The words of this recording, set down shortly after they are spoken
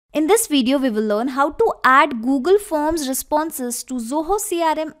In this video, we will learn how to add Google Forms responses to Zoho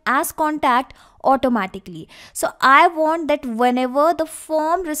CRM as contact automatically. So I want that whenever the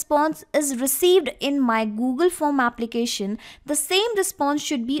form response is received in my Google Form application, the same response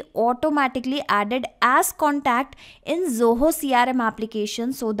should be automatically added as contact in Zoho CRM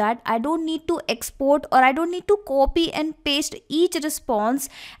application, so that I don't need to export or I don't need to copy and paste each response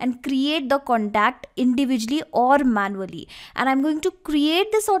and create the contact individually or manually. And I'm going to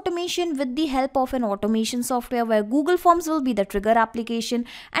create this automation with the help of an automation software where Google Forms will be the trigger application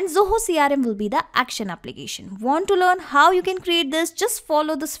and Zoho CRM will be the action application. Want to learn how you can create this? Just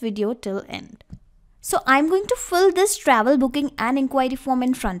follow this video till end. So I'm going to fill this travel booking and inquiry form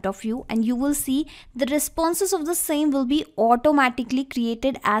in front of you, and you will see the responses of the same will be automatically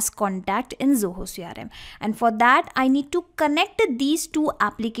created as contact in Zoho CRM. And for that, I need to connect these two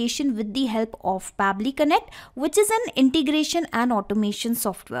applications with the help of Pabbly Connect, which is an integration and automation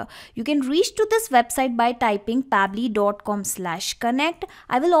software. You can reach to this website by typing pabbly.com/connect.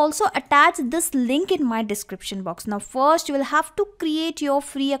 I will also attach this link in my description box. Now first, you will have to create your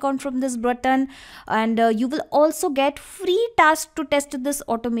free account from this button. And you will also get free task to test this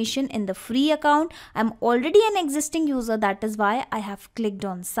automation in the free account. I'm already an existing user, that is why I have clicked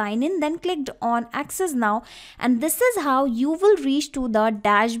on sign in, then clicked on access now, and this is how you will reach to the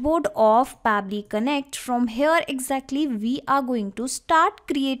dashboard of Pabbly Connect. From here exactly we are going to start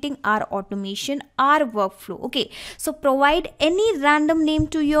creating our automation, our workflow. Okay, so provide any random name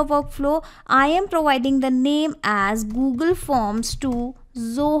to your workflow. I am providing the name as Google Forms to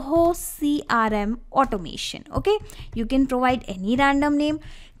Zoho CRM automation. Okay, you can provide any random name.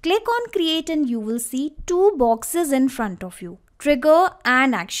 Click on create and you will see two boxes in front of you: trigger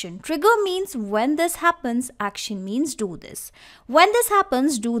and action. Trigger means when this happens, action means do this. When this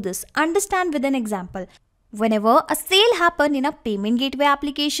happens, do this. Understand with an example. Whenever a sale happen in a payment gateway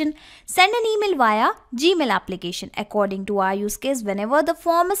application, send an email via Gmail application. According to our use case, whenever the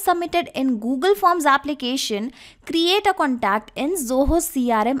form is submitted in Google Forms application, create a contact in Zoho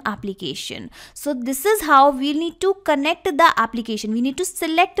CRM application. So this is how we need to connect the application. We need to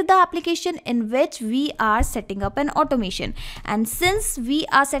select the application in which we are setting up an automation. And since we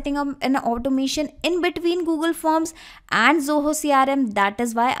are setting up an automation in between Google Forms and Zoho CRM, that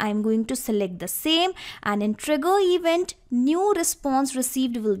is why I am going to select the same. And in trigger event, new response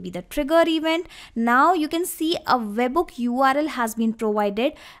received will be the trigger event. Now you can see a webhook URL has been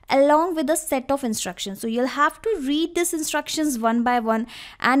provided along with a set of instructions. So you'll have to read these instructions one by one,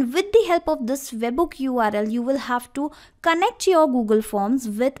 and with the help of this webhook URL, you will have to connect your Google Forms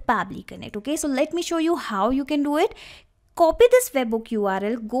with Pabbly Connect. Okay, so let me show you how you can do it. Copy this webhook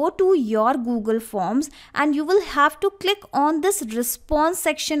URL, go to your Google Forms, and you will have to click on this response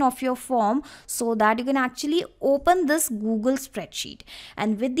section of your form so that you can actually open this Google spreadsheet.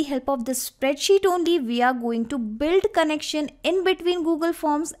 And with the help of this spreadsheet only, we are going to build connection in between Google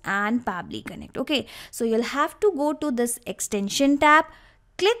Forms and Pabbly Connect. Okay, so you'll have to go to this extension tab,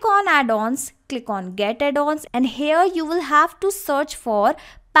 click on add-ons, click on get add-ons, and here you will have to search for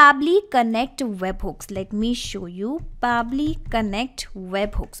Pabbly Connect webhooks. Let me show you Pabbly Connect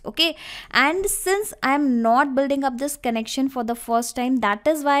webhooks. Okay, and since I am not building up this connection for the first time, that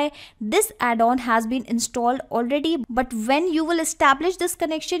is why this add-on has been installed already. But when you will establish this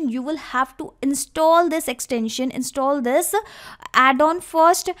connection, you will have to install this extension, install this add-on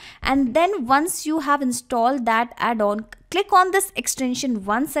first, and then once you have installed that add-on, click on this extension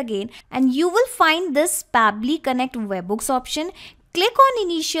once again, and you will find this Pabbly Connect webhooks option. Click on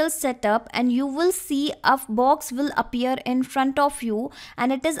initial setup and you will see a box will appear in front of you,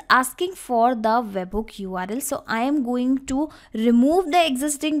 and it is asking for the webhook URL. So I am going to remove the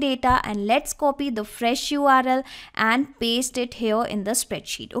existing data and let's copy the fresh URL and paste it here in the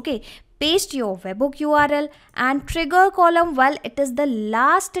spreadsheet. Okay, paste your webhook URL and trigger column, well, it is the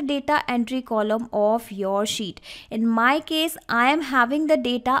last data entry column of your sheet. In my case, I am having the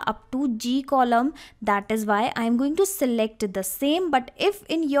data up to G column, that is why I am going to select the same. But if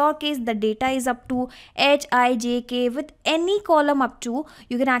in your case the data is up to H, I, J, K, with any column up to,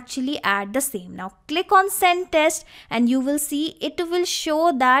 you can actually add the same. Now click on send test and you will see it will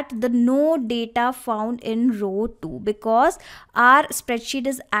show that the no data found in row 2 because our spreadsheet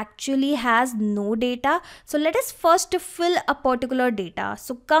is actually has no data. So let us first fill a particular data.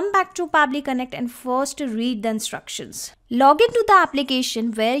 So come back to Pabbly Connect and first read the instructions. Log into the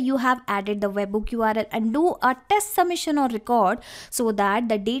application where you have added the webhook URL and do a test submission or record so that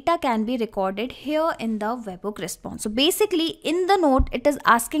the data can be recorded here in the webhook response. So basically in the note it is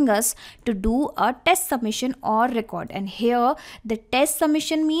asking us to do a test submission or record, and here the test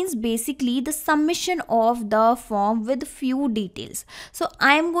submission means basically the submission of the form with few details. So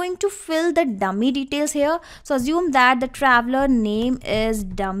I am going to fill the dummy details here. So assume that the traveler name is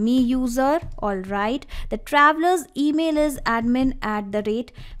dummy user. Alright, the traveler's email is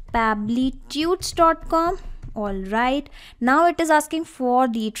admin@pabblytudes.com. Alright, now it is asking for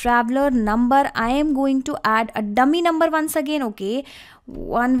the traveler number. I am going to add a dummy number once again. Okay,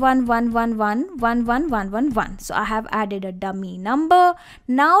 1111111111. So I have added a dummy number.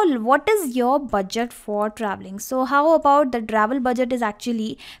 Now what is your budget for traveling? So how about the travel budget is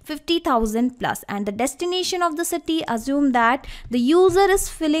actually 50,000 plus, and the destination of the city, assume that the user is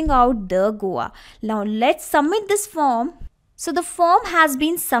filling out the Goa. Now let's submit this form. So the form has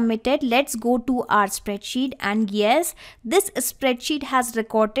been submitted. Let's go to our spreadsheet, and yes, this spreadsheet has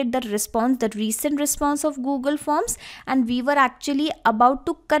recorded the response, the recent response of Google Forms, and we were actually about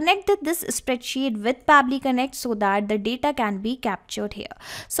to connect this spreadsheet with Pabbly Connect so that the data can be captured here.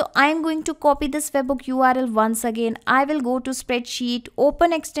 So I am going to copy this webhook URL once again. I will go to spreadsheet,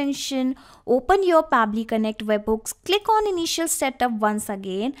 open extension, open your Pabbly Connect webhooks, click on initial setup once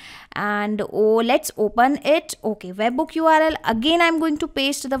again, and let's open it. Okay, webhook URL. Again I'm going to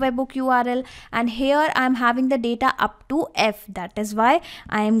paste the webhook URL, and here I'm having the data up to F. That is why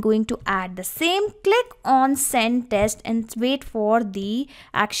I am going to add the same. Click on send test and wait for the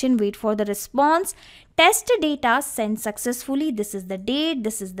action, wait for the response. Test data sent successfully. This is the date,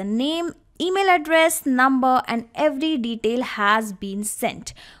 this is the name, email address, number, and every detail has been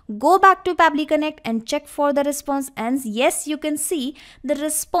sent. Go back to Pabbly Connect and check for the response, and yes, you can see the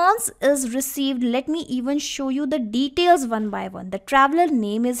response is received. Let me even show you the details one by one. The traveler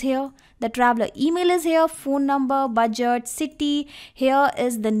name is here, the traveler email is here, phone number, budget, city. Here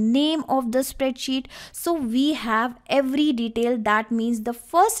is the name of the spreadsheet. So we have every detail. That means the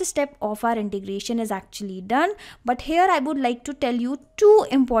first step of our integration is actually done. But here I would like to tell you two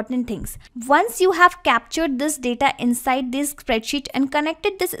important things. Once you have captured this data inside this spreadsheet and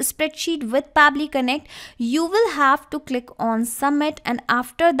connected this spreadsheet with Pabbly Connect, you will have to click on submit, and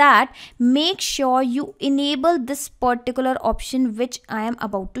after that make sure you enable this particular option which I am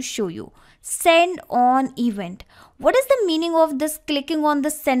about to show you. Send on event. What is the meaning of this clicking on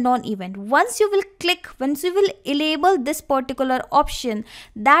the send on event? Once you will enable this particular option,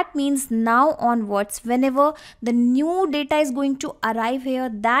 that means now onwards, whenever the new data is going to arrive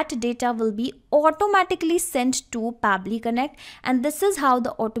here, that data will be automatically sent to Pabbly Connect, and this is how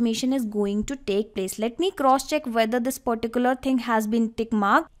the automation is going to take place. Let me cross check whether this particular thing has been tick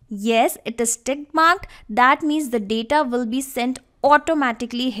marked. Yes, it is tick marked. That means the data will be sent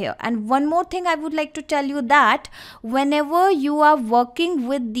automatically here. And one more thing I would like to tell you, that whenever you are working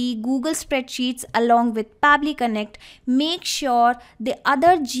with the Google spreadsheets along with Pabbly Connect, make sure the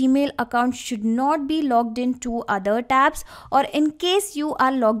other Gmail account should not be logged into other tabs, or in case you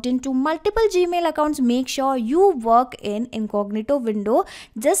are logged into multiple Gmail accounts, make sure you work in incognito window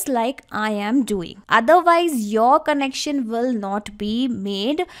just like I am doing. Otherwise your connection will not be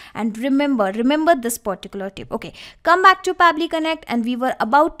made. And remember this particular tip. Okay, come back to Pabbly Connect, and we were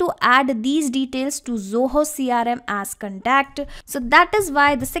about to add these details to Zoho CRM as contact. So that is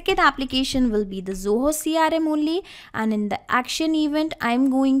why the second application will be the Zoho CRM only, and in the action event I'm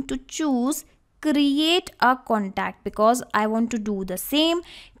going to choose create a contact because I want to do the same.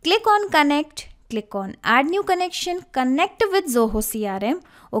 Click on connect, click on add new connection, connect with Zoho CRM.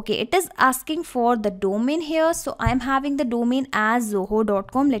 Okay, it is asking for the domain here, so I am having the domain as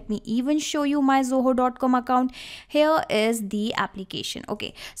zoho.com. Let me even show you my zoho.com account. Here is the application.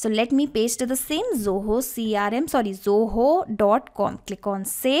 Okay, so let me paste the same zoho.com. Click on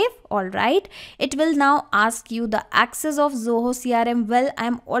save. All right, it will now ask you the access of Zoho CRM. Well, I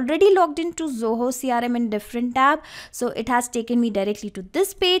am already logged into Zoho CRM in different tab, so it has taken me directly to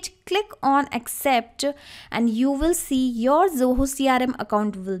this page. Click on accept, and you will see your Zoho CRM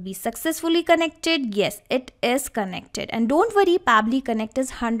account will be successfully connected. Yes, it is connected, and don't worry, Pabbly Connect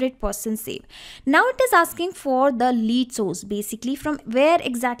is 100% safe. Now it is asking for the lead source, basically from where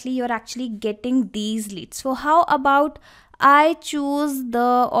exactly you're actually getting these leads. So how about I choose the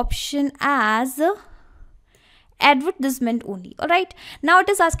option as advertisement only. All right, now it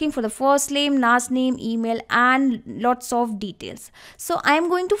is asking for the first name, last name, email, and lots of details. So I am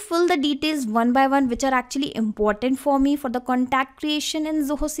going to fill the details one by one, which are actually important for me for the contact creation in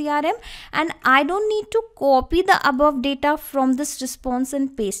Zoho CRM. And I don't need to copy the above data from this response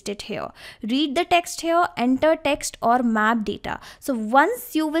and paste it here. Read the text here, enter text or map data. So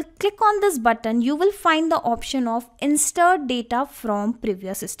once you will click on this button, you will find the option of insert data from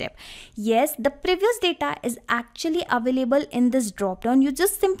previous step. Yes, the previous data is actually available in this drop down. You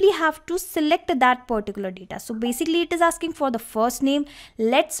just simply have to select that particular data. So basically it is asking for the first name.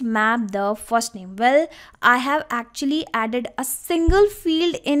 Let's map the first name. Well, I have actually added a single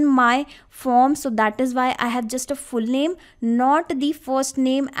field in my form, so that is why I have just a full name, not the first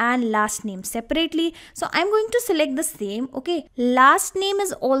name and last name separately. So I'm going to select the same. Okay, last name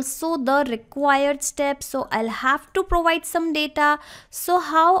is also the required step, so I'll have to provide some data. So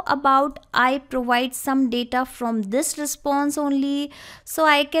how about I provide some data from this response only? So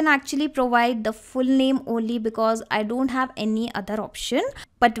I can actually provide the full name only because I don't have any other option.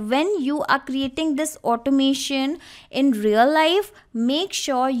 But when you are creating this automation in real life, make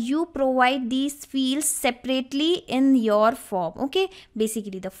sure you provide these fields separately in your form. Okay,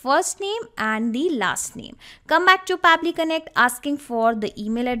 basically the first name and the last name. Come back to Pabbly Connect, asking for the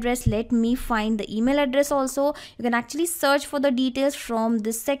email address. Let me find the email address also. You can actually search for the details from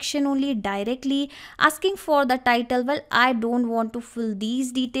this section only directly. Asking for the title. Well, I don't want to fill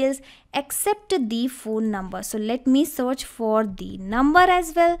these details except the phone number. So let me search for the number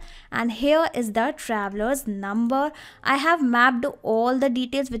as well, and here is the traveler's number. I have mapped all the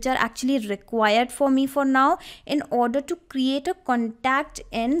details which are actually required for me for now in order to create a contact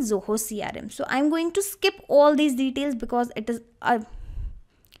in Zoho CRM. So I'm going to skip all these details because it is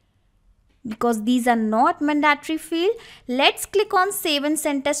because these are not mandatory field. Let's click on save and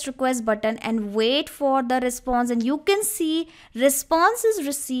send test request button and wait for the response, and you can see response is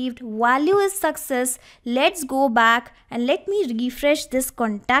received, value is success. Let's go back and let me refresh this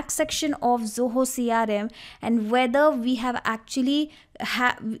contact section of Zoho CRM and whether we have actually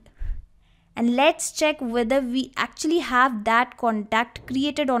and let's check whether we actually have that contact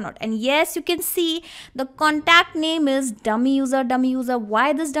created or not. And yes, you can see the contact name is dummy user, dummy user.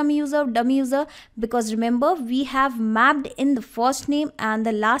 Why this dummy user, dummy user? Because remember, we have mapped in the first name and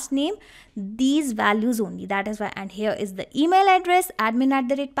the last name these values only, that is why. And here is the email address,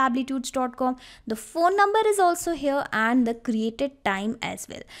 admin@pabblytudes.com. the phone number is also here and the created time as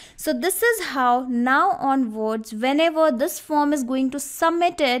well. So this is how now onwards, whenever this form is going to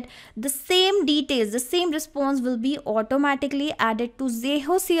submit it, the same details, the same response will be automatically added to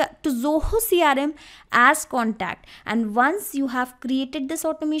Zoho CRM as contact. And once you have created this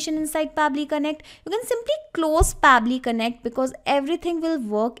automation inside Pabbly Connect, you can simply close Pabbly Connect because everything will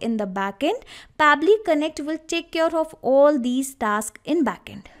work in the backend. Pabbly Connect will take care of all these tasks in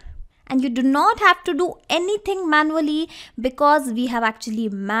backend. And you do not have to do anything manually because we have actually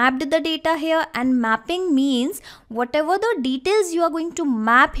mapped the data here, and mapping means whatever the details you are going to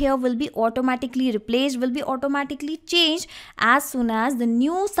map here will be automatically replaced, will be automatically changed as soon as the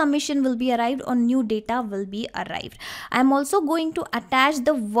new submission will be arrived or new data will be arrived. I am also going to attach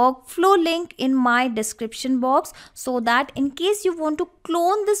the workflow link in my description box so that in case you want to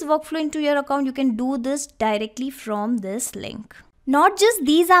clone this workflow into your account, you can do this directly from this link. Not just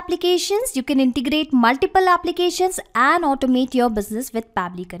these applications, you can integrate multiple applications and automate your business with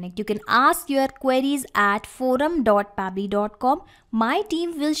Pabbly Connect. You can ask your queries at forum.pabbly.com. My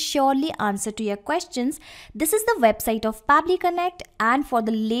team will surely answer to your questions. This is the website of Pabbly Connect, and for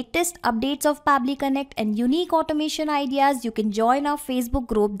the latest updates of Pabbly Connect and unique automation ideas, you can join our Facebook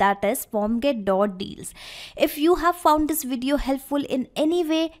group, that is formget.deals. If you have found this video helpful in any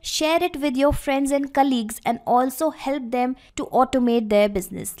way, share it with your friends and colleagues and also help them to automate their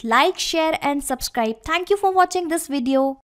business. Like, share and subscribe. Thank you for watching this video.